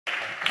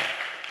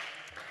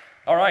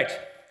All right.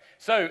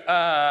 So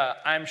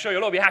I'm sure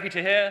you'll all be happy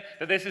to hear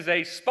that this is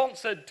a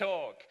sponsored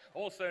talk,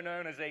 also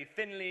known as a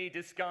thinly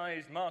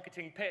disguised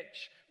marketing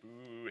pitch.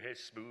 Boo,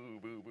 hiss, boo,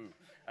 boo, boo.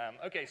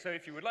 Okay, so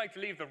if you would like to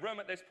leave the room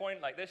at this point,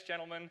 like this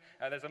gentleman,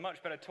 there's a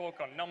much better talk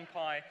on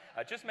numpy.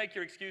 Just make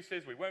your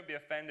excuses. We won't be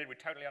offended. We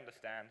totally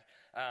understand.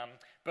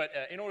 But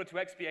in order to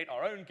expiate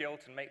our own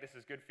guilt and make this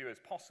as good for you as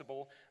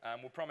possible,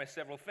 we'll promise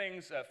several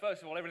things.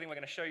 First of all, everything we're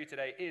going to show you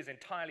today is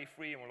entirely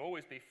free and will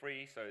always be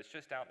free, so it's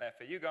just out there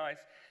for you guys.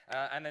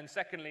 And then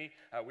secondly,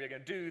 we're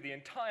going to do the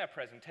entire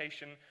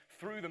presentation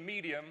through the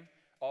medium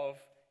of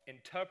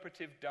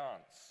interpretive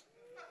dance.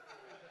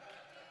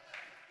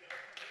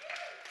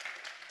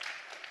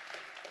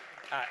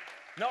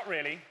 Not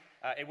really.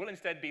 It will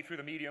instead be through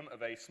the medium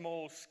of a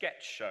small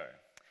sketch show.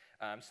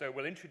 So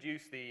we'll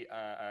introduce the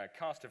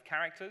cast of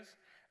characters.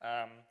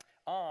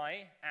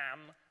 I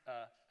am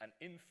an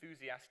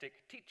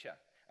enthusiastic teacher,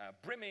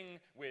 brimming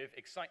with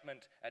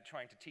excitement at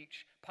trying to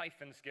teach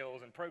Python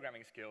skills and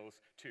programming skills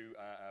to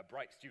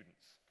bright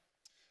students.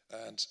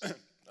 And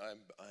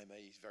I'm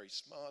a very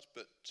smart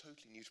but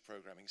totally new to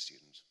programming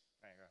student.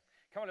 There you go.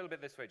 Come a little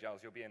bit this way,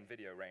 Giles. You'll be in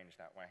video range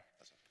that way.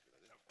 That's a good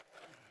idea.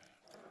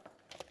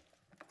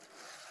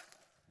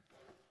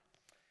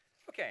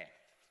 Okay.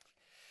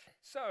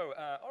 So,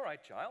 all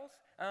right, Giles.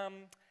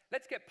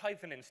 Let's get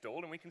Python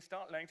installed and we can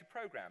start learning to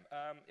program.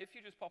 If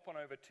you just pop on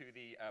over to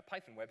the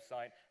Python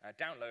website,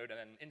 download and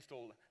then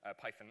install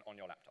Python on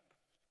your laptop.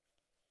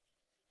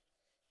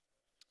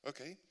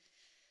 Okay.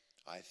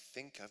 I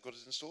think I've got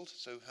it installed.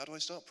 So how do I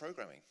start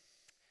programming?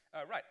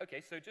 Right,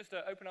 okay, so just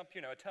open up,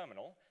 a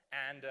terminal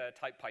and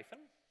type Python,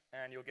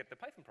 and you'll get the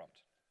Python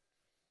prompt.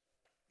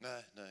 No,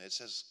 it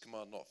says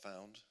command not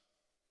found.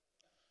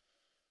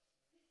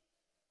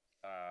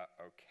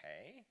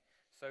 Okay.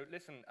 So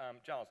listen,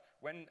 Giles,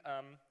 when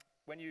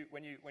you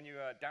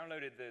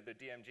downloaded the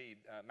DMG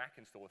Mac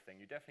installer thing,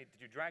 did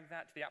you drag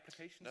that to the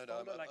applications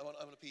folder? I'm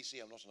on a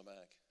PC, I'm not on a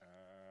Mac.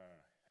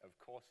 Of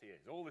course he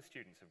is. All the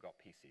students have got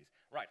PCs.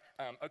 Right,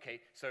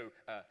 okay, so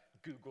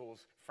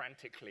Google's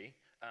frantically.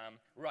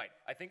 Right,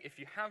 I think if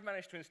you have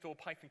managed to install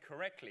Python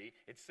correctly,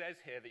 it says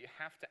here that you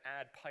have to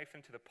add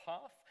Python to the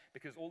path,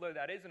 because although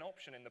that is an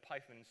option in the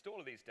Python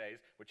installer these days,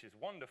 which is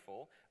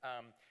wonderful,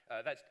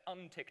 that's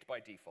unticked by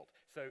default.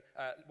 So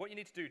what you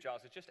need to do,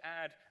 Giles, is just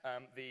add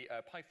the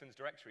Python's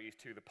directories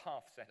to the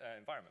path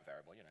environment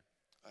variable,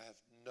 I have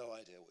no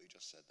idea what you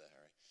just said there,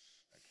 Harry.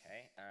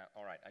 Okay,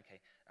 all right,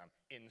 okay.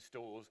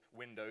 Installs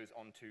Windows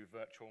onto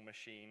virtual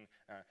machine,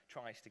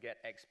 tries to get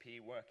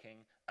XP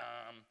working.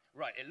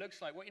 Right, it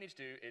looks like what you need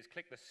to do is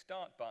click the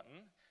Start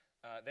button,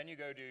 then you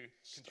go to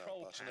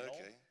Control Panel,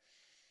 okay.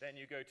 Then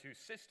you go to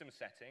System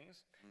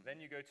Settings, then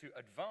you go to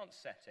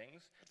Advanced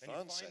Settings, then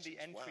you find the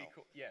entry,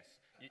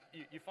 yes,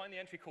 you find the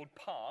entry called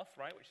path,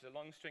 right, which is a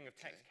long string of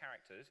text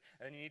characters,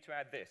 and then you need to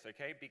add this,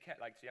 okay? So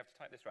you have to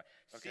type this right.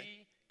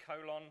 Okay. C:\/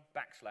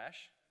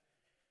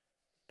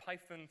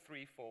 Python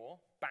 34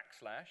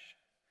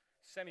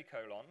 /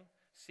 semicolon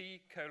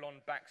C:\/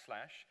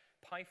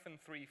 Python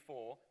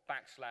 34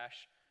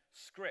 /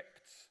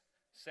 scripts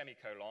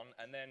semicolon,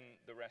 and then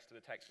the rest of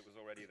the text that was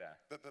already there.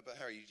 But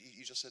Harry,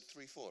 you just said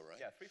 3.4, right?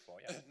 Yeah, 3.4,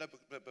 yeah. No,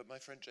 but my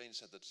friend Jane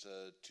said that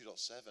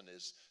 2.7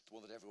 is the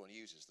one that everyone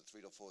uses. The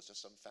 3.4 is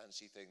just some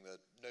fancy thing that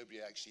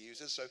nobody actually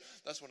uses. So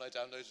that's when I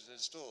downloaded and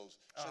installed.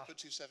 Should I put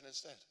 2.7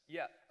 instead?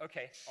 Yeah,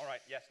 okay, all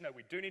right, yes, no,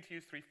 we do need to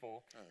use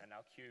 3.4, and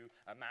now cue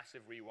a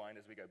massive rewind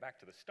as we go back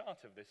to the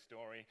start of this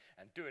story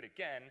and do it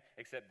again,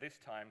 except this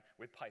time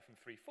with Python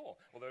 3.4.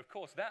 Although, of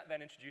course, that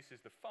then introduces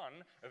the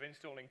fun of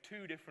installing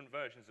two different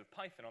versions of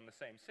Python on the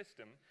same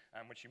system,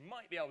 which you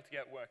might be able to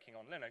get working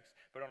on Linux,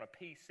 but on a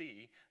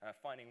PC,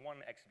 finding one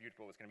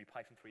executable that's going to be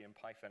Python 3 in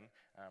Python,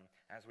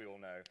 as we all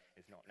know,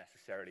 is not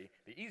necessarily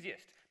the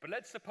easiest. But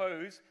let's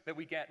suppose that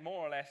we get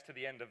more or less to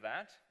the end of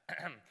that.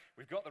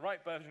 We've got the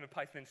right version of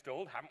Python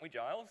installed, haven't we,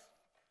 Giles?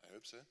 I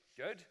hope so.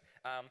 Good.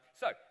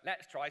 So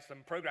let's try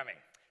some programming.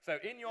 So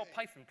in your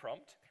Python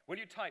prompt, will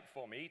you type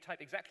for me,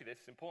 type exactly this,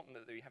 it's important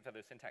that you have to have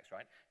the syntax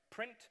right,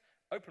 print,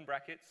 open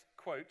brackets,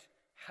 quote,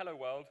 hello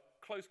world,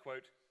 close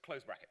quote,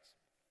 close brackets.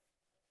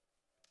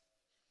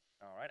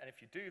 All right, and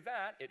if you do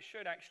that, it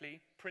should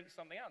actually print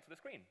something out to the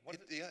screen.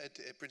 Yeah,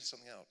 it prints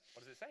something out.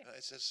 What does it say?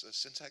 It says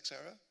syntax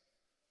error.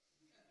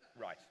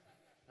 Right,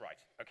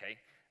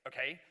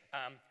 okay.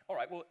 All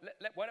right, well,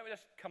 why don't we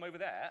just come over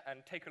there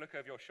and take a look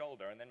over your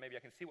shoulder, and then maybe I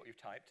can see what you've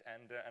typed,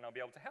 and I'll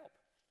be able to help.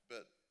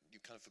 But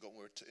you've kind of forgotten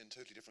we're in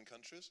totally different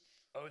countries.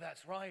 Oh,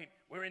 that's right.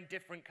 We're in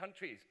different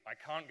countries. I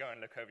can't go and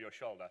look over your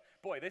shoulder.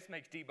 Boy, this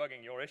makes debugging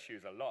your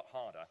issues a lot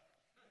harder.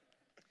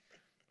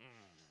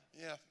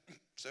 Yeah.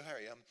 So,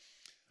 Harry,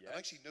 Yes? I'm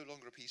actually no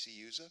longer a PC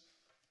user.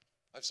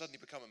 I've suddenly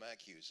become a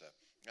Mac user.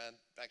 And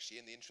actually,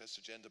 in the interest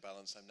of gender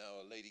balance, I'm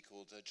now a lady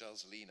called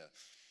Gilesalina.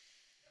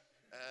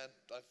 And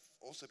I've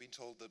also been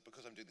told that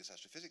because I'm doing this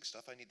astrophysics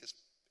stuff, I need this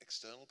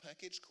external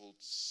package called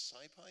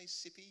scipy,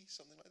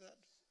 something like that.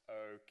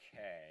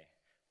 Okay.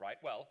 Right,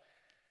 well,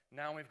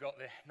 Now we've got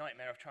the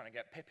nightmare of trying to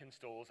get pip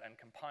installs and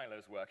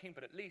compilers working,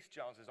 but at least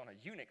Giles is on a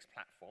Unix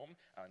platform,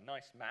 a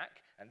nice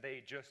Mac, and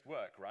they just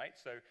work, right?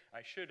 So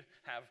I should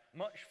have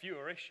much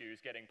fewer issues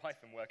getting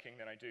Python working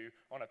than I do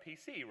on a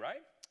PC,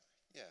 right?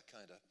 Yeah,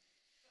 kinda.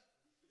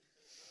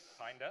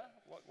 Kinda?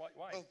 Why?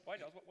 Well,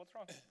 Why, Giles? What's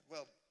wrong?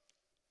 Well,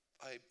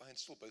 I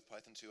installed both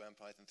Python 2 and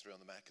Python 3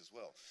 on the Mac as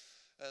well.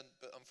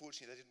 But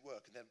unfortunately, they didn't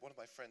work. And then one of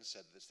my friends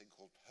said that this thing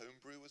called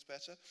Homebrew was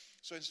better.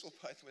 So I installed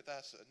Python with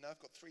that. And now I've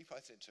got 3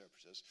 Python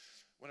interpreters.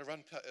 When I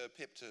run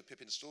pip to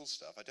pip install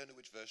stuff, I don't know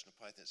which version of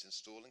Python it's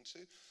installing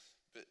to,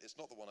 but it's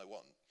not the one I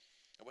want.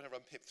 And when I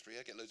run pip3,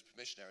 I get loads of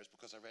permission errors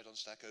because I read on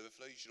Stack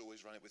Overflow, you should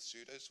always run it with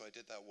sudo. So I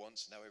did that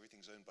once. Now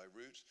everything's owned by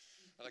root.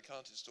 And I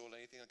can't install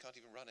anything. I can't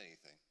even run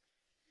anything.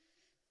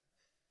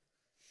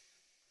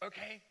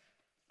 Okay,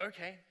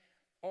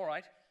 all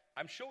right.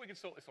 I'm sure we can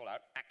sort this all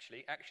out,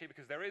 actually,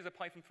 because there is a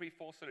Python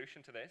 3.4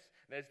 solution to this.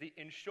 There's the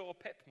ensure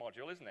pip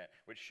module, isn't it?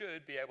 Which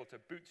should be able to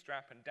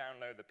bootstrap and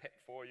download the pip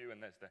for you,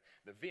 and there's the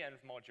venv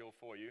module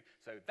for you.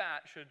 So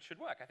that should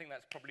work. I think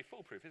that's probably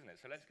foolproof, isn't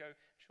it? So let's go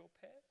ensure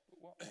pip.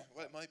 What?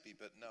 Well, it might be,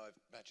 but now I've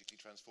magically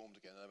transformed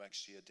again, and I'm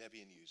actually a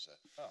Debian user.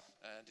 Oh.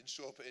 And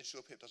ensure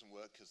pip doesn't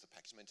work because the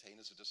package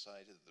maintainers have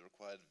decided that the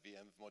required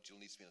venv module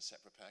needs to be in a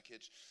separate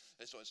package.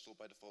 It's not installed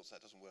by default, so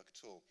that doesn't work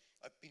at all.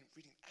 I've been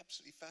reading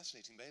absolutely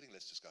fascinating mailing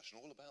list discussion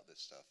all about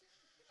this stuff.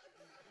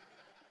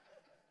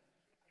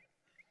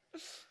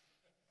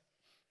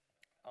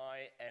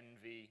 I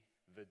envy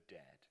the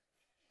dead.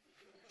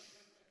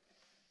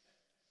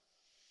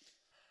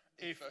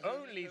 If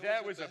only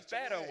there was a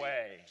better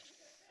way.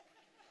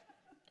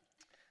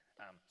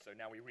 So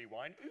now we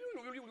rewind.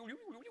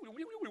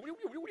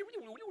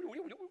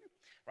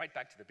 Right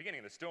back to the beginning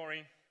of the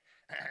story.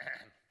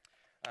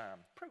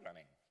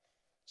 Programming.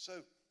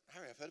 So,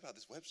 Harry, I've heard about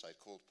this website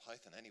called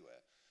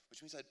PythonAnywhere,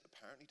 which means I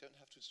apparently don't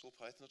have to install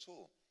Python at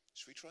all.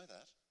 Should we try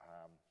that?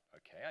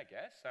 Okay, I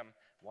guess.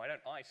 Why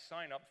don't I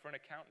sign up for an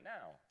account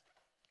now?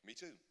 Me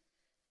too.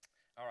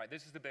 All right,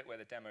 this is the bit where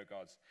the demo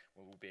gods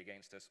will be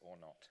against us or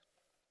not.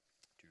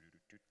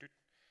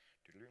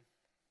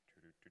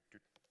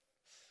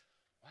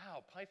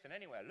 Wow,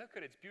 PythonAnywhere, look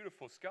at its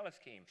beautiful color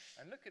scheme.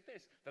 And look at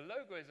this, the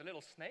logo is a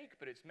little snake,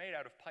 but it's made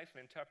out of Python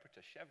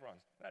interpreter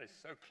chevrons. That is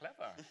so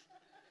clever.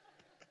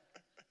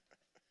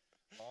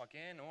 Log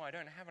in, oh, I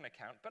don't have an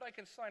account, but I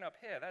can sign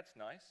up here, that's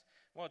nice.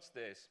 What's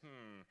this?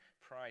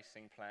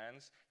 Pricing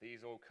plans,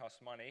 these all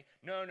cost money.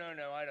 No,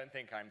 I don't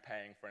think I'm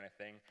paying for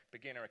anything.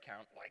 Beginner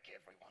account, like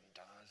everyone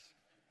does.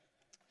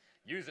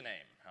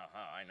 Username,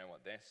 I know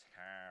what this,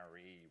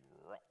 Harry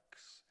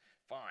rocks.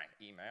 Fine,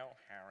 email,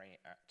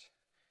 Harry at...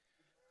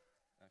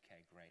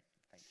 Okay, great,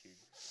 thank you.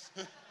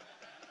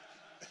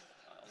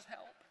 I'll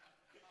help.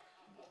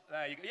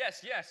 There you go.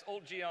 Yes,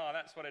 Alt-GR,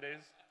 that's what it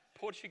is.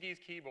 Portuguese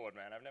keyboard,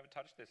 man. I've never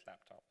touched this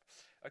laptop.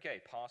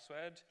 Okay,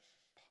 password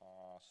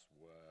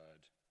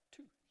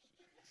 2.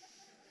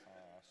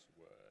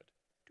 Password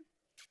 2.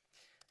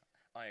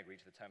 I agree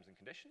to the terms and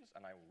conditions,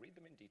 and I will read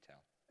them in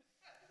detail.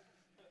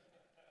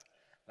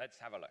 Let's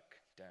have a look.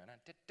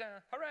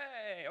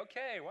 Hooray!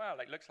 Okay, well,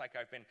 it looks like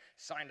I've been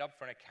signed up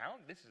for an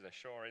account. This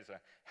sure is a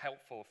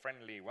helpful,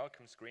 friendly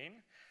welcome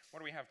screen.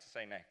 What do we have to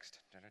say next?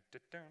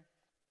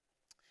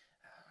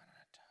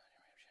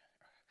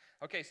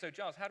 Okay, so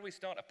Giles, how do we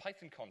start a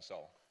Python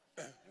console?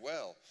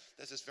 Well,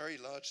 there's this very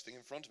large thing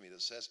in front of me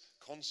that says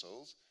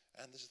consoles,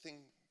 and there's a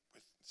thing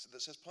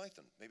that says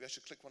Python. Maybe I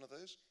should click one of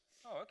those?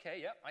 Oh, okay,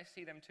 yep, I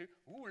see them too.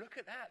 Ooh, look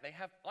at that, they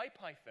have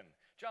IPython.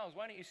 Giles,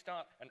 why don't you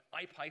start an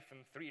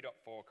IPython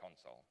 3.4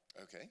 console?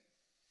 Okay.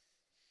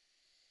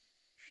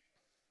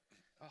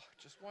 Oh,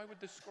 just why would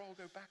the scroll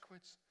go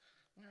backwards?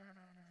 No.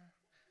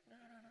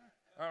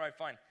 All right,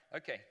 fine.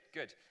 Okay,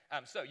 good.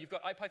 So you've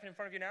got IPython in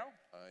front of you now?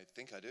 I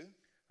think I do.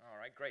 All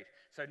right, great.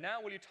 So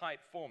now will you type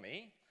for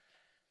me,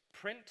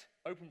 print,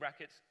 open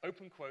brackets,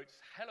 open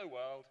quotes, hello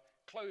world,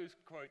 close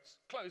quotes,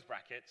 close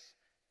brackets,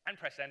 and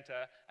press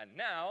enter. And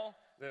now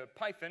the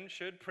Python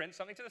should print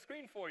something to the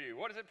screen for you.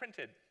 What has it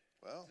printed?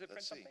 Well, Does it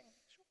let's print see. something?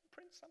 Sure,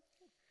 print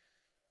something.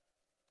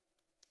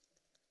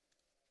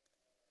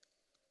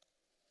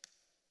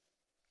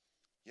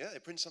 Yeah,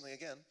 it prints something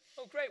again.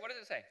 Oh, great. What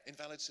does it say?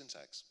 Invalid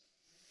syntax.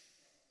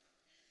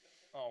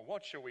 Oh,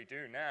 what shall we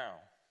do now?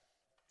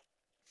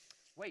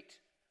 Wait.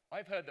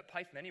 I've heard that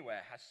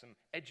PythonAnywhere has some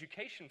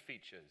education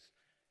features.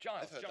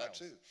 Giles, I've heard that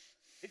too.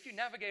 If you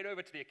navigate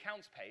over to the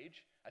accounts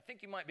page, I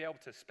think you might be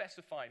able to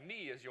specify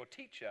me as your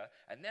teacher,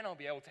 and then I'll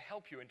be able to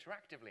help you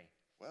interactively.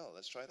 Well,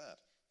 let's try that.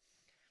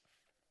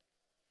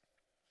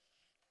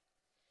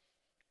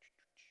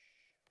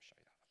 I'll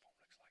show you what the form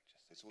looks like.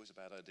 It's always a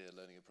bad idea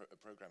learning a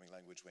programming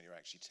language when you're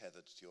actually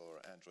tethered to your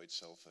Android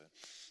cell phone.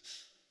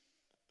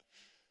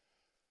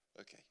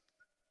 Okay.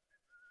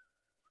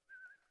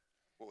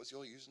 What was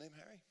your username,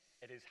 Harry?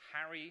 It is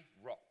Harry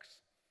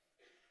Rocks.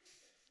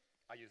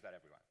 I use that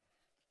everywhere.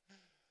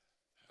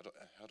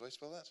 How do I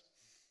spell that?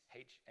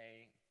 HARRYROCKS.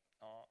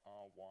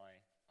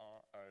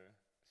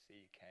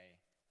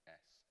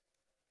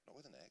 Not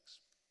with an X?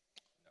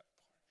 No.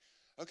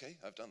 Okay,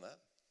 I've done that.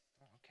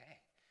 Oh, okay,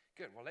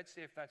 Good. Well, let's see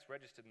if that's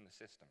registered in the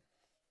system.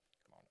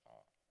 Come on,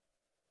 R.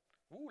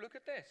 Ooh, look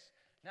at this.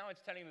 Now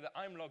it's telling me that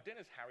I'm logged in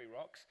as Harry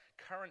Rocks,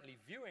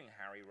 currently viewing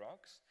Harry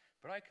Rocks,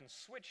 but I can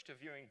switch to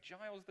viewing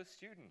Giles the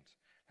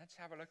student. Let's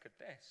have a look at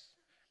this.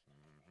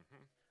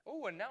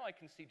 Oh, and now I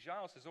can see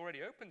Giles has already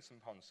opened some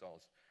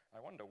consoles.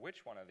 I wonder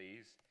which one of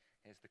these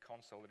is the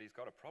console that he's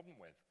got a problem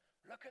with.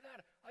 Look at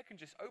that. I can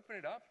just open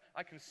it up.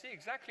 I can see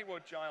exactly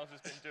what Giles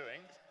has been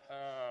doing.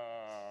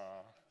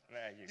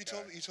 There you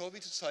go. You told me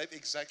to type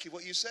exactly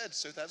what you said,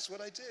 so that's what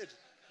I did.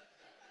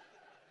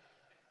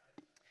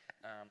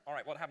 All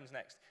right, what happens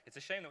next? It's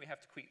a shame that we have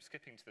to keep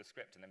skipping to the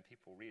script and then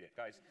people read it.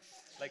 Guys,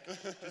 like,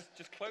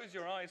 just close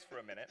your eyes for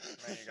a minute.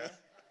 There you go.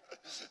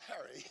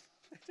 Harry.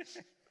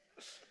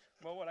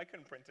 Well, I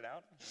couldn't print it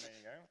out. There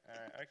you go.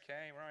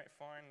 Okay, right,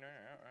 fine. No,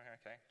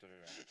 okay.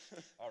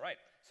 All right.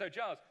 So,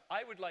 Giles,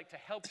 I would like to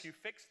help you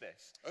fix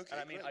this. Okay, and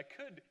I mean, great. I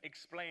could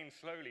explain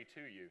slowly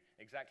to you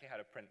exactly how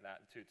to print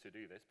that to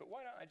do this, but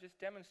why don't I just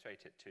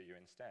demonstrate it to you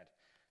instead?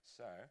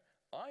 So,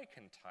 I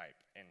can type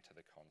into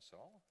the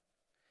console,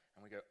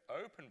 and we go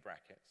open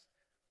brackets,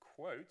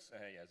 quotes.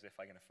 As if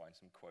I'm going to find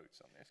some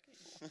quotes on this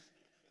keyboard.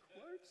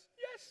 Quotes?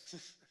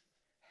 Yes.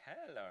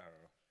 Hello,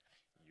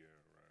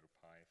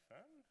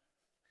 EuroPython.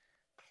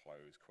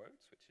 Close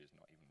quotes, which is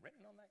not even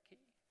written on that key.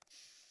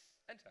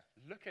 Enter.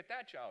 Look at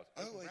that, Giles.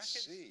 Open Oh,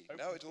 brackets, I see. open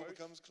Now it all quotes,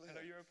 becomes clear.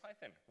 Hello,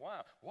 EuroPython.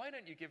 Wow. Why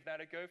don't you give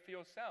that a go for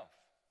yourself?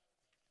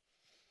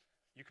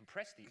 You can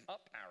press the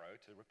up arrow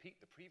to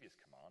repeat the previous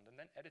command and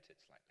then edit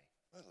it slightly.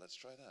 Well, let's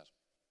try that.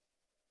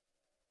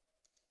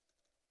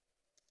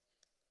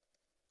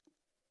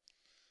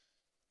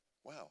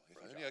 Wow, if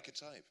only I could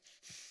type.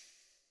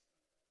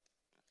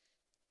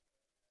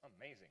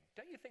 Amazing.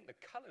 Don't you think the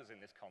colors in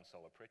this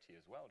console are pretty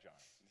as well,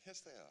 Giles? Yes,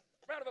 they are.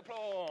 Round of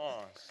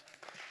applause.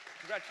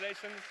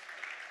 Congratulations.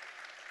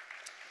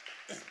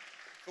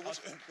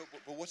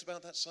 But what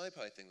about that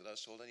scipy thing that I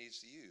was told I needed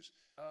to use?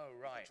 Oh,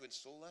 right. To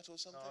install that or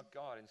something? Oh,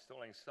 God,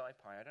 installing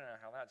scipy. I don't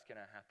know how that's going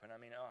to happen. I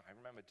mean, I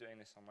remember doing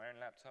this on my own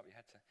laptop. You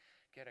had to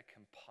get a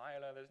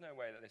compiler. There's no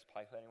way that this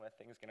PythonAnywhere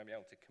thing is going to be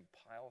able to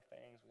compile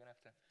things. We're going to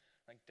have to,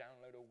 like,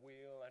 download a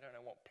wheel. I don't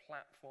know what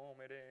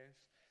platform it is.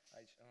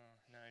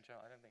 No, Joe,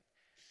 I don't think.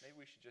 Maybe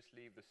we should just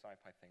leave the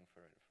scipy thing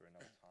for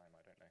another time.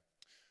 I don't know.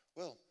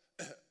 Well,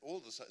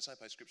 all the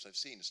scipy scripts I've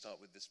seen start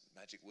with this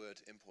magic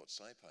word, import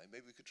scipy.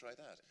 Maybe we could try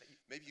that.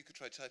 Maybe you could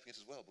try typing it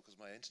as well, because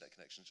my internet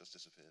connection's just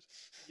disappeared.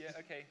 Yeah,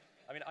 okay.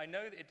 I mean, I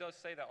know that it does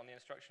say that on the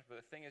instructions,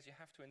 but the thing is you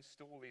have to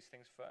install these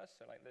things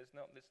first. So, like, this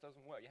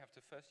doesn't work. You have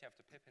to pip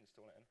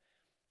install it.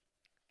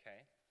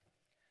 Okay.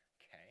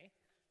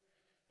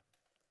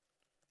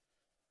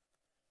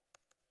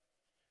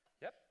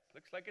 Yep.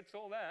 Looks like it's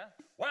all there.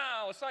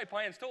 Wow,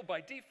 scipy installed by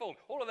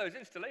default. All of those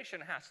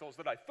installation hassles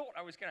that I thought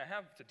I was going to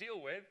have to deal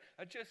with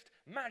are just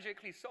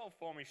magically solved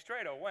for me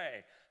straight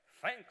away.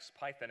 Thanks,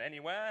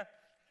 PythonAnywhere.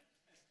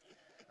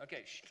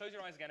 Okay, close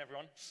your eyes again,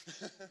 everyone.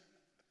 Type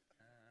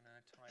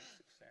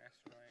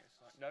success, right?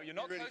 No, you're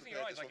not really closing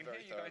your eyes. I can hear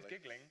you guys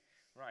giggling.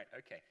 Right,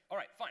 okay. All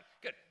right, fine,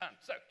 good.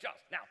 So,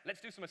 Giles, now, let's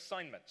do some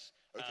assignments.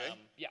 Okay.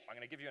 Yeah, I'm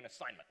going to give you an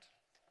assignment.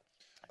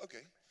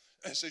 Okay.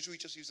 So should we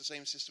just use the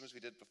same system as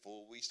we did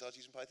before we started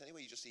using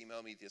PythonAnywhere? You just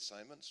email me the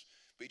assignments,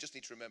 but you just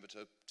need to remember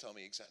to tell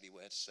me exactly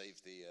where to save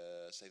the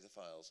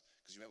files,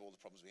 because you remember all the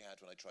problems we had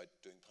when I tried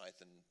doing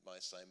Python, my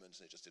assignment,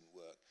 and it just didn't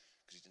work,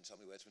 because you didn't tell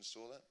me where to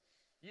install it?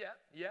 Yeah,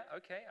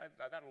 okay,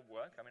 that'll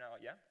work. I mean,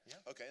 yeah.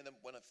 Okay, and then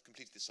when I've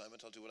completed the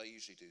assignment, I'll do what I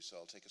usually do.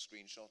 So I'll take a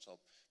screenshot, I'll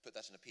put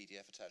that in a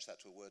PDF, attach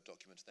that to a Word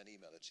document, and then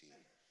email it to you.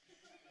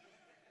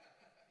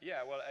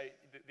 Yeah, well,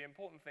 the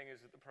important thing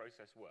is that the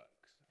process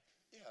works.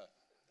 Yeah,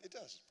 it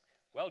does.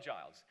 Well,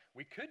 Giles,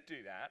 we could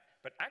do that,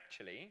 but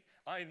actually,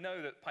 I know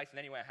that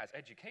PythonAnywhere has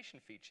education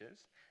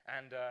features,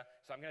 and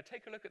so I'm going to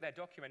take a look at their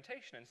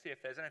documentation and see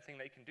if there's anything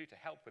they can do to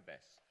help with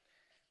this.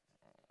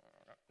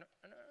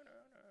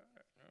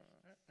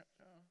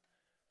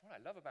 What I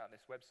love about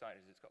this website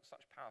is it's got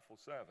such powerful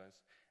servers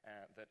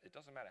that it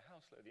doesn't matter how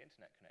slow the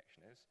internet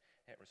connection is,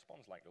 it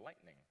responds like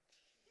lightning.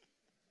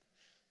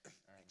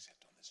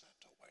 Except on this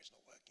laptop where it's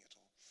not working at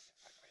all.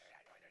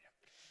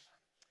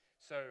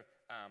 So,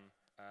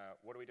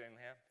 what are we doing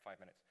here? 5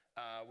 minutes.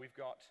 We've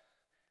got,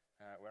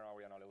 where are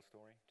we on our little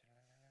story?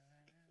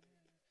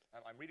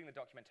 I'm reading the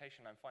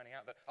documentation and I'm finding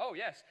out that, oh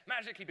yes,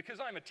 magically, because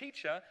I'm a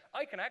teacher,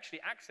 I can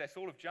actually access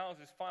all of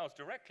Giles's files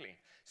directly.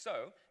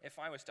 So, if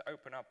I was to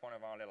open up one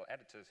of our little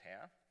editors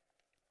here,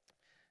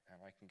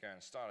 and I can go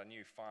and start a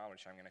new file,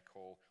 which I'm going to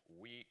call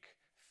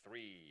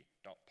week3.py.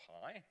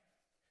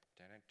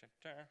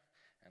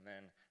 And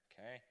then,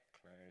 okay,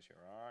 close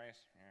your eyes.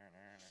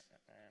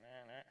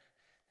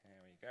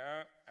 There we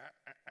go.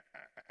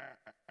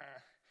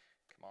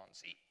 Command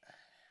C.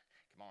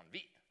 Command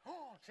V.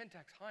 Oh,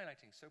 syntax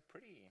highlighting, so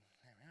pretty.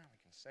 There we are, we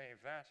can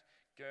save that.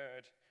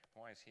 Good.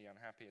 Why is he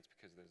unhappy? It's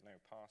because there's no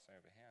pass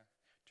over here.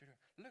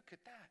 Look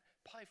at that.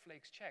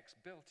 PyFlakes checks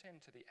built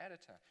into the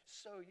editor.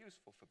 So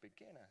useful for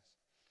beginners.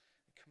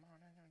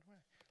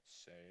 Command,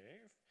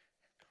 save.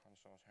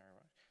 Console,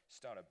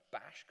 start a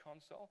bash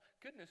console.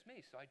 Goodness me,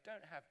 so I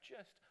don't have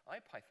just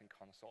IPython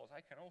consoles.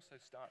 I can also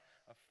start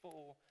a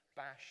full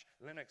bash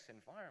Linux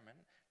environment,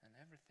 and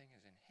everything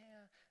is in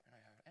here, and I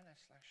have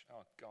ls/,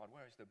 oh God,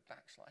 where is the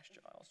backslash,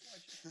 Giles?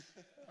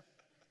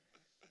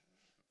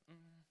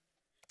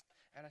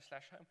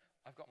 ls/home.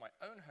 I've got my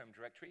own home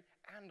directory,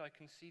 and I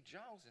can see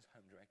Giles's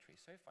home directory.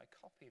 So if I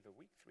copy the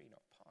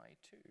week3.py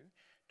to /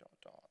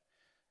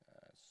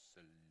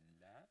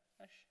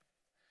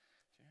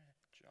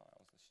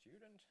 Giles the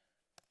student,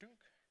 dunk,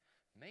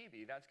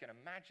 maybe that's going to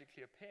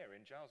magically appear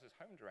in Giles's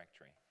home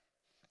directory.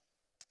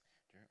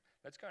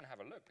 Let's go and have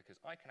a look, because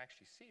I can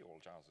actually see all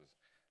Giles's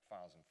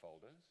files and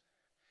folders.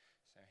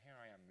 So here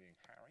I am viewing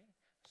Harry,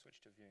 switch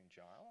to viewing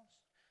Giles.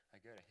 I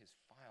go to his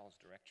files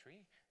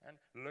directory, and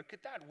look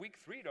at that,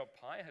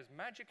 week3.py has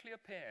magically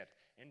appeared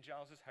in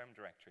Giles's home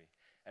directory.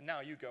 And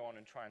now you go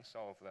on and try and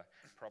solve the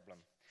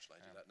problem.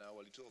 Shall I do that now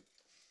while you talk?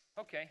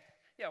 Okay.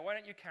 Yeah, why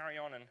don't you carry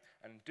on and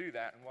do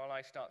that, and while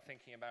I start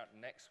thinking about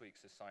next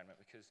week's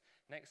assignment, because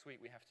next week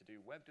we have to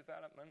do web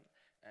development,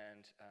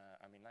 and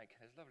I mean, like,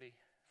 there's lovely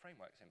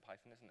frameworks in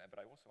Python, isn't there?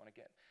 But I also want to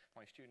get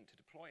my student to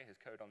deploy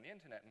his code on the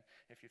internet, and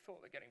if you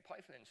thought that getting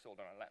Python installed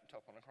on a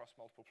laptop and across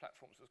multiple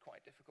platforms was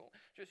quite difficult,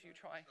 just you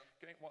try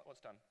going,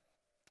 what's done?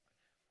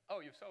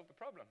 Oh, you've solved the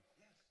problem?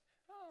 Yes.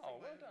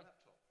 Oh, well done.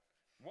 Laptop.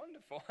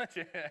 Wonderful.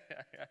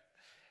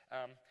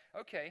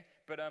 Okay,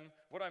 but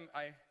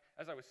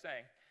as I was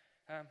saying,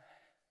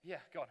 yeah,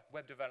 God,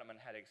 web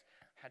development headaches.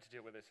 Had to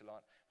deal with this a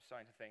lot. I'm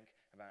starting to think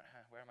about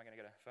where am I going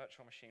to get a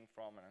virtual machine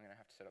from, and I'm going to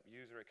have to set up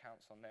user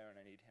accounts on there, and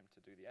I need him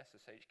to do the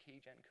SSH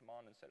keygen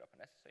command and set up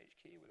an SSH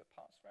key with a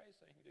passphrase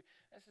so he can do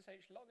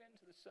SSH login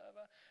to the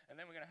server, and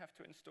then we're going to have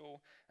to install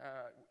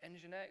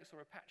Nginx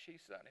or Apache,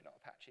 certainly not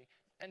Apache,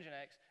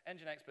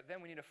 Nginx, but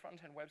then we need a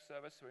front-end web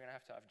server, so we're going to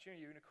have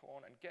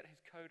Unicorn and get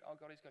his code. Oh,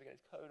 God, he's got to get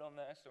his code on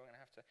there, so we're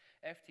going to have to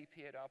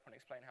FTP it up and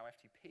explain how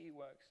FTP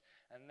works,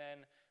 and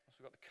then once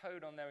we've got the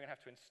code on there, we're going to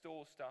have to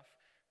install stuff.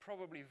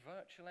 Probably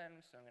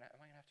virtualenv, so am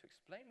I going to have to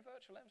explain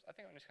virtualenv? I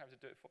think I'm just going to have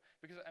to do it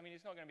because I mean,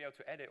 he's not going to be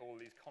able to edit all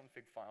these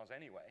config files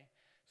anyway.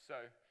 So,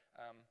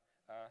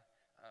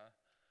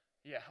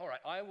 yeah, all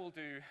right, I will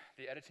do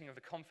the editing of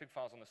the config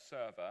files on the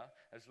server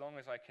as long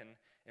as I can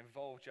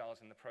involve Giles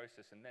in the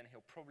process, and then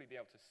he'll probably be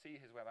able to see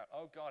his web app.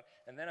 Oh, God,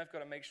 and then I've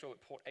got to make sure that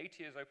port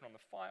 80 is open on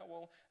the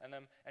firewall, and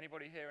then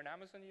anybody here an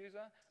Amazon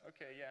user?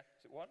 Okay, yeah,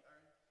 is it what?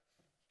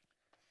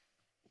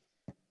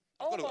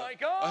 Oh, my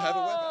God! I have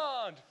a web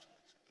app.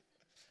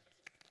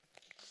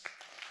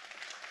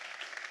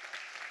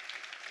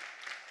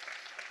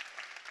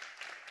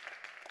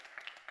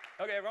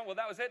 Okay, everyone, well,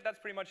 that was it. That's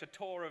pretty much a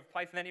tour of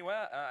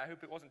PythonAnywhere. I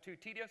hope it wasn't too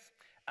tedious.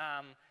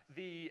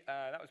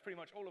 That was pretty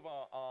much all of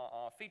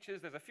our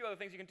features. There's a few other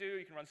things you can do.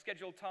 You can run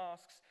scheduled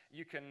tasks.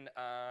 You can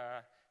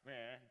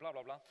blah,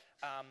 blah, blah.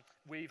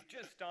 We've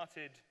just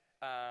started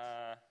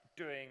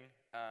doing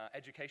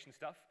education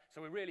stuff,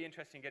 so we're really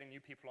interested in getting new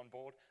people on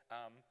board.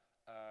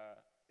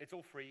 It's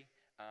all free.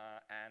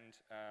 And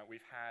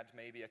we've had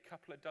maybe a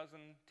couple of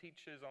dozen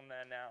teachers on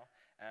there now.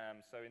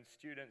 So in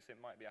students, it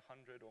might be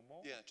 100 or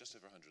more. Yeah, just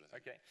over 100, I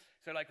think. Okay.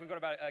 So like we've got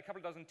about a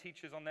couple of dozen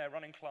teachers on there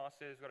running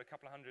classes. We've got a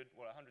couple of hundred,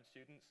 well, 100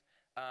 students.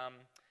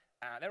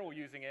 They're all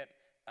using it.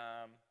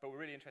 But we're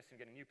really interested in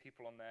getting new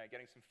people on there,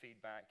 getting some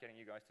feedback, getting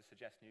you guys to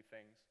suggest new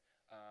things.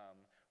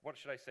 What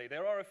should I say?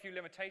 There are a few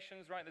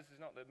limitations, right? This is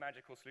not the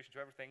magical solution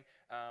to everything.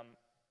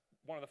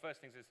 One of the first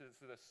things is this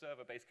is a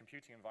server-based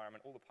computing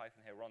environment. All the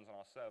Python here runs on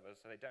our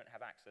servers, so they don't have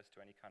access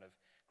to any kind of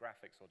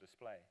graphics or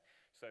display.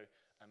 So,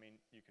 I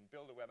mean, you can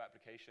build a web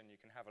application, you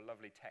can have a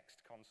lovely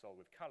text console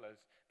with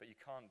colors, but you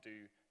can't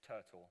do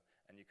Turtle,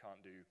 and you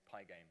can't do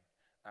Pygame.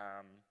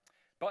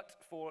 But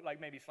for like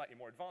maybe slightly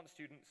more advanced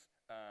students,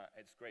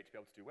 it's great to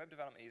be able to do web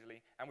development easily.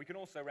 And we can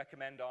also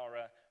recommend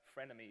our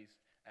frenemies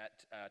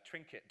at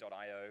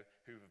Trinket.io,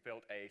 who've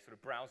built a sort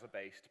of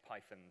browser-based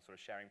Python sort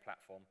of sharing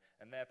platform,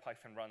 and their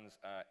Python runs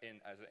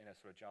in a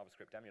sort of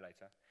JavaScript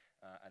emulator,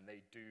 and they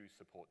do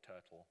support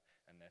Turtle,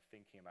 and they're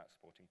thinking about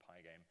supporting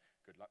Pygame.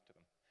 Good luck to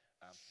them.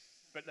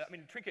 But I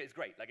mean, Trinket is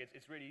great. Like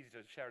it's really easy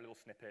to share a little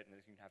snippet, and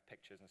you can have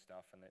pictures and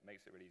stuff, and it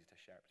makes it really easy to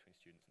share it between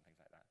students and things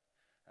like that.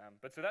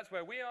 But so that's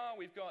where we are.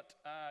 We've got,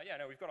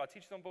 we've got our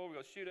teachers on board.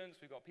 We've got students.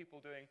 We've got people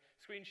doing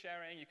screen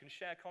sharing. You can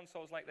share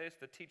consoles like this.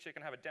 The teacher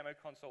can have a demo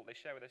console they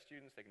share with their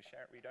students. They can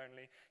share it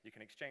read-only. You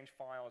can exchange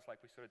files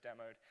like we sort of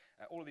demoed.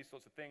 All of these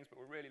sorts of things.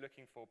 But we're really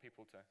looking for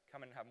people to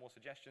come in and have more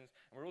suggestions.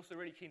 And we're also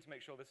really keen to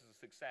make sure this is a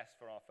success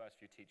for our first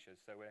few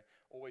teachers. So we're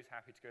always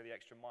happy to go the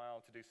extra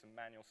mile to do some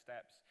manual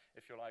steps.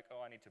 If you're like,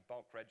 oh, I need to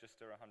bulk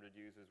register 100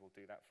 users, we'll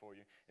do that for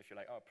you. If you're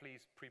like, oh,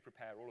 please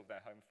pre-prepare all of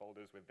their home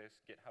folders with this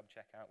GitHub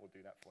checkout, we'll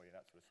do that for you,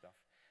 that sort of stuff.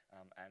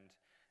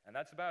 And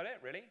that's about it,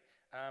 really.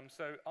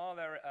 So are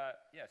there,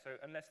 so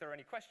unless there are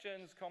any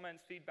questions,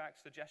 comments, feedback,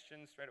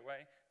 suggestions straight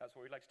away, that's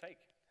what we'd like to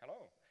take.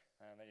 Hello.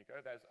 And there you go.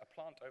 There's a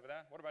plant over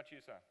there. What about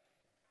you, sir?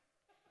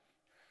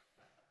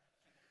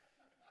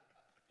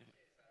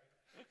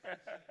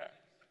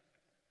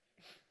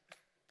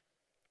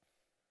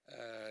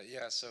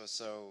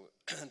 So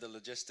the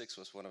logistics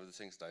was one of the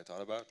things that I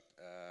thought about.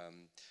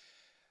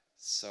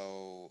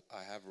 So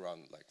I have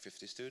around like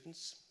 50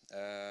 students,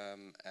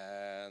 and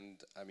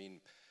I mean,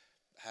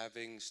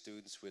 having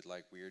students with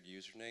like weird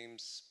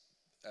usernames,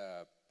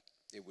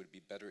 it would be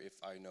better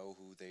if I know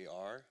who they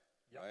are,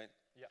 right?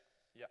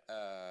 Yeah.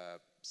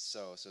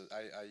 So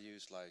I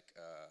use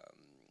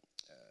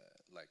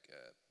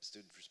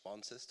student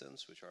response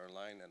systems, which are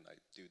online, and I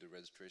do the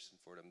registration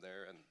for them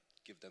there and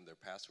give them their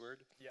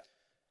password. Yeah.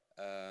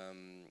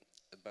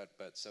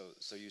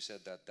 So you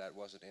said that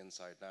wasn't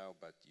inside now,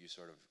 but you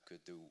sort of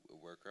could do a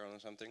workaround or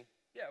something?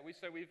 Yeah,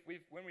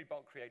 when we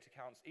bulk create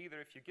accounts,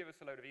 either if you give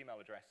us a load of email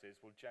addresses,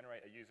 we'll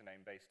generate a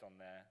username based on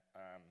their,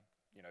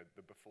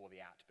 the before the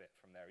 @ bit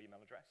from their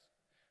email address.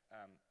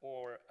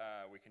 Or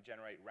we can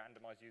generate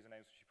randomized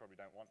usernames, which you probably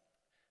don't want.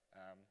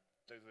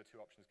 Those are the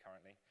two options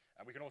currently.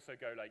 And we can also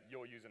go like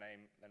your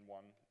username, then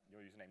 1,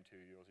 your username 2,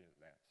 yours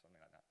there, something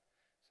like that.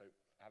 So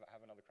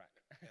have another crack.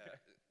 Yeah.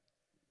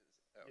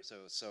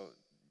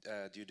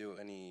 Do you do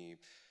any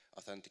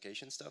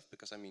authentication stuff?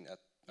 Because I mean,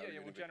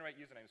 we'll generate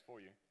usernames for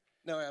you.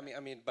 No, I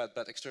mean, but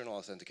external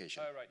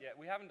authentication. Oh right, yeah,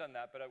 we haven't done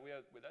that, but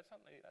that's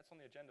on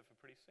the agenda for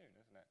pretty soon,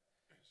 isn't it?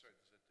 Sorry,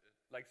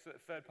 like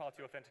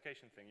third-party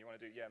authentication thing. You want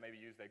to do? Yeah, maybe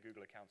use their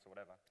Google accounts or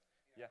whatever.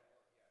 Yeah.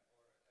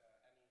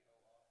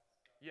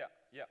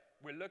 Yeah.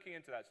 We're looking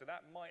into that, so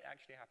that might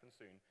actually happen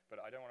soon, but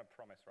I don't want to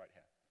promise right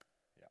here.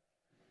 Yeah.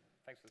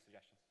 Thanks for the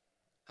suggestion.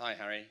 Hi,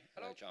 Harry.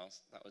 Hello,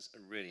 Giles. That was a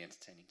really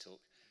entertaining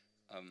talk.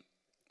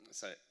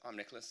 So I'm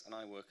Nicholas, and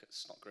I work at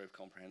Snotgrove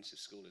Comprehensive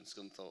School in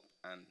Scunthorpe,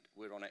 and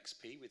we're on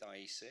XP with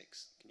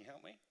IE6. Can you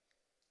help me?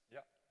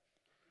 Yeah.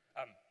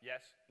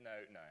 Yes.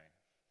 No.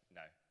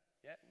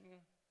 Yeah.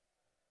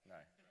 No.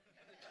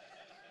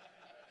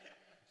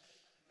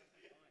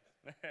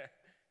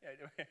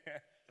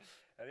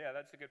 Yeah,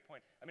 that's a good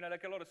point. I mean,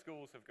 like a lot of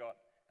schools have got,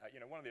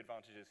 one of the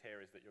advantages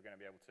here is that you're going to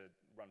be able to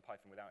run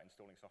Python without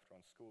installing software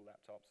on school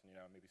laptops, and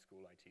maybe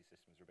school IT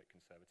systems are a bit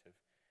conservative.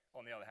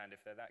 On the other hand,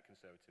 if they're that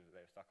conservative that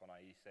they're stuck on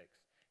IE6,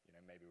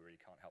 maybe we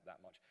really can't help that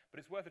much. But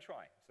it's worth a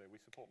try, so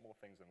we support more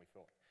things than we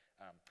thought.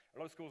 A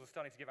lot of schools are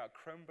starting to give out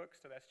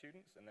Chromebooks to their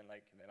students, and then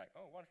they're like,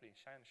 oh, wonderfully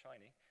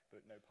shiny,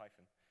 but no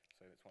Python.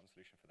 So that's one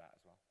solution for that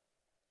as well.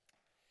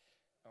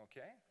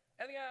 Okay.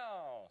 Anything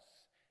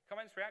else?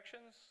 Comments,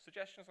 reactions,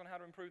 suggestions on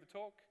how to improve the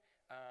talk?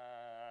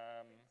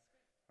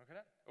 Look at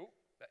that. Oh,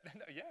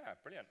 yeah,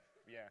 brilliant.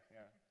 Yeah.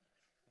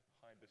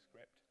 Hide the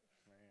script.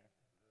 Yeah.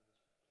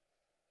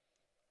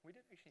 We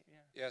did actually,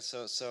 yeah. Yeah,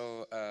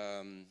 so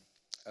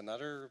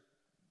another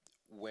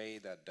way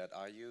that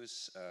I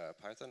use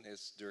Python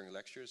is during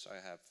lectures I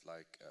have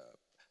like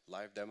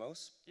live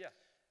demos. Yeah.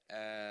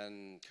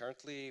 And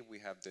currently we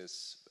have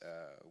this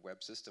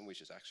web system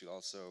which is actually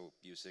also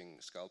using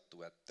Sculpt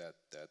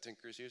that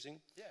Tinker is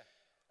using. Yeah.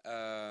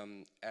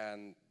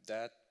 And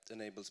that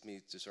enables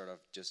me to sort of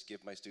just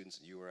give my students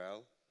a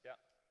URL. Yeah.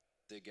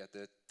 They get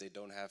it. They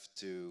don't have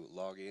to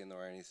log in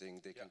or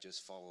anything. They can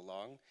just follow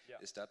along. Yeah.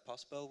 Is that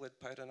possible with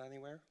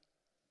PythonAnywhere?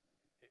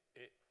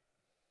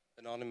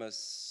 Anonymous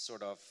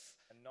sort of.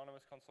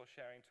 Anonymous console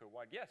sharing to a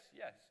wide. Yes.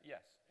 Yeah.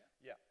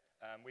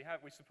 We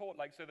support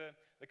so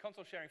the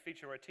console sharing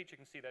feature where a teacher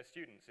can see their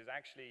students is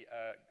actually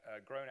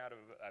grown out of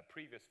a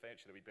previous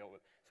feature that we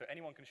built. So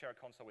anyone can share a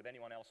console with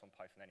anyone else on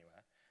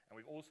PythonAnywhere. And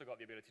we've also got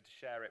the ability to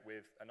share it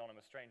with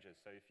anonymous strangers.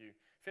 So if you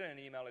fill in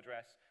an email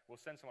address, we'll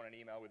send someone an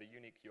email with a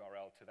unique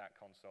URL to that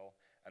console,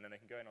 and then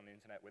they can go in on the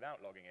internet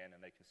without logging in,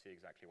 and they can see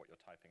exactly what you're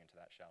typing into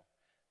that shell.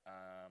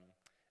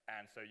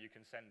 And so you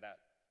can send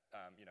that,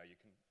 you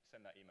can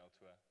send that email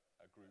to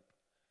a group.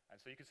 And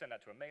so you can send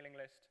that to a mailing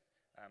list,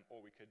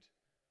 or we could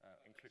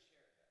include.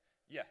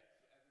 Yeah.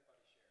 So everybody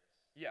shares.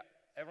 Yeah,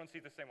 everyone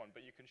sees the same one,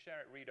 but you can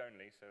share it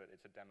read-only, so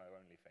it's a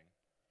demo-only thing.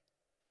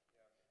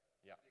 Yeah.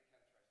 Yeah.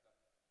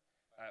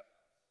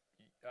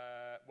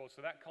 Well,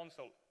 so that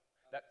console,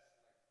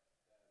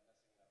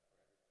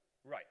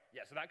 right,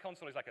 yeah, so that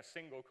console is like a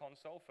single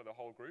console for the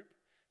whole group.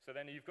 So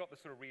then you've got the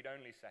sort of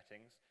read-only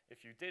settings.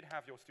 If you did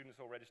have your students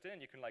all registered in,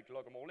 you can log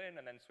them all in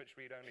and then switch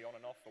read-only on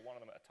and off for one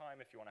of them at a time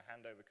if you want to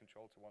hand over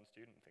control to one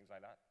student and things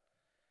like that.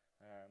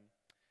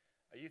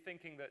 Are you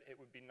thinking that it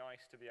would be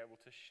nice to be able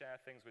to share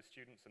things with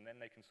students and then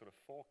they can sort of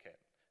fork it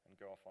and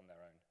go off on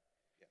their own?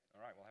 Yeah.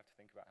 All right, we'll have to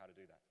think about how to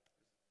do that.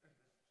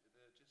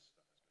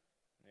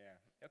 Yeah.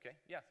 Okay.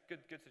 Yeah.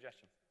 Good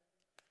suggestion.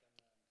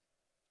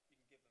 You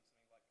can give them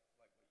something like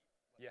what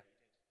you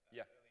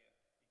Yeah. did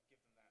earlier. You can give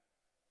them that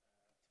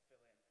to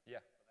fill in. Yeah.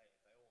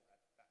 But they all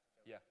had that to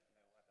fill Yeah. in. And they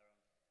all had their own.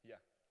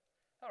 Yeah.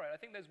 All right. I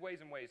think there's ways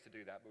and ways to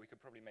do that, but we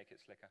could probably make it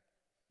slicker.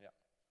 Yeah.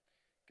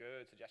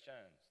 Good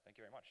suggestions. Thank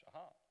you very much.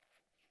 Aha.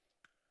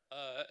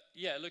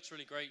 Yeah, it looks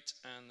really great,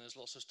 and there's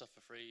lots of stuff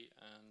for free,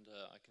 and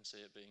I can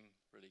see it being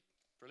really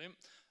brilliant.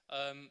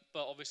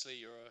 But obviously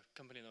you're a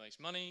company that makes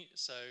money,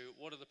 so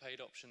what are the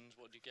paid options?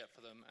 What do you get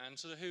for them? And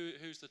sort of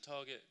who's the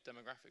target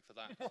demographic for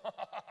that?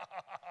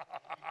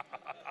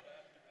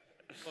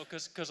 Well,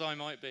 because I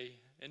might be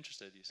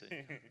interested, you see.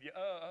 Yeah,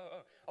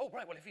 oh,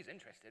 right, well, if he's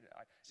interested.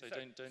 So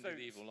don't do the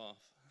evil laugh.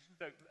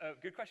 So,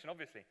 good question,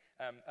 obviously.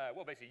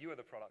 Well, basically, you are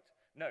the product.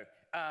 No,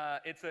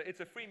 it's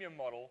a freemium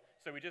model,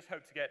 so we just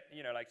hope to get,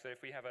 so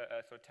if we have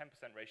a sort of 10%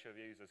 ratio of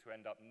users who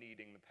end up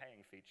needing the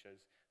paying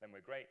features, then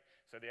we're great.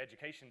 So the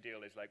education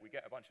deal is like we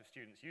get a bunch of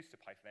students used to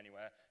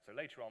PythonAnywhere, so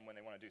later on when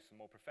they want to do some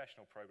more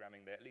professional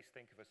programming, they at least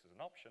think of us as an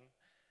option,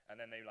 and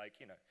then they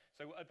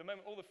So at the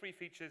moment, all the free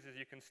features is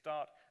you can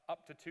start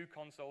up to 2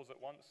 consoles at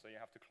once, so you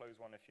have to close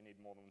one if you need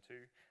more than 2.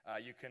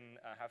 You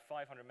can have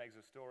 500 megs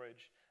of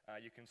storage.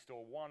 You can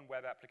store 1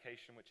 web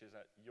application, which is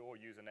at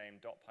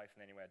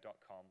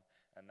yourusername.pythonanywhere.com,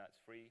 and that's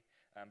free.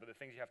 But the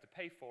things you have to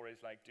pay for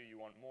is like, do you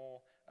want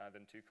more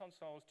than 2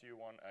 consoles? Do you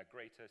want a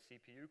greater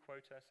CPU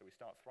quota? So we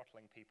start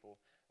throttling people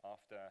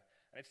after,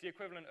 and it's the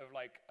equivalent of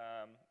like,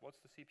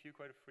 what's the CPU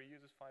quota for free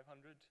users, 500?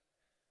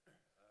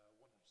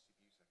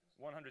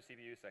 100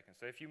 CPU seconds.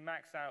 So if you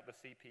max out the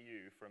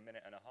CPU for 1.5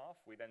 minutes,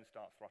 we then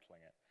start throttling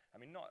it. I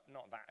mean, not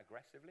that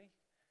aggressively,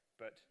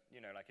 but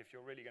like if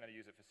you're really going to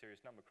use it for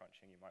serious number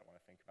crunching, you might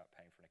want to think about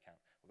paying for an account.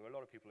 Although a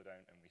lot of people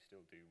don't, and we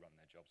still do run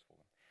their jobs for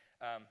them.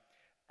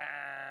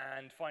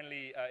 And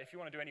finally, if you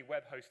want to do any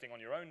web hosting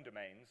on your own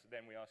domains,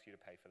 then we ask you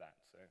to pay for that.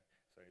 So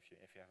if you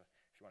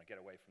want to get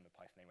away from the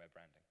PythonAnywhere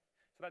branding.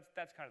 So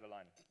that's kind of the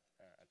line at the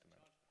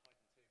moment.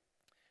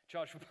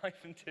 Charge for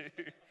Python 2.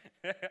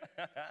 I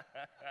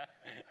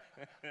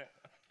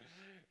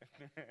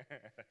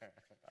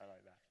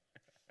like that.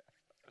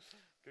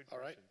 Good question. All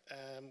right,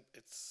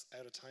 it's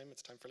out of time.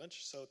 It's time for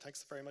lunch. So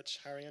thanks very much,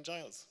 Harry and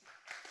Giles.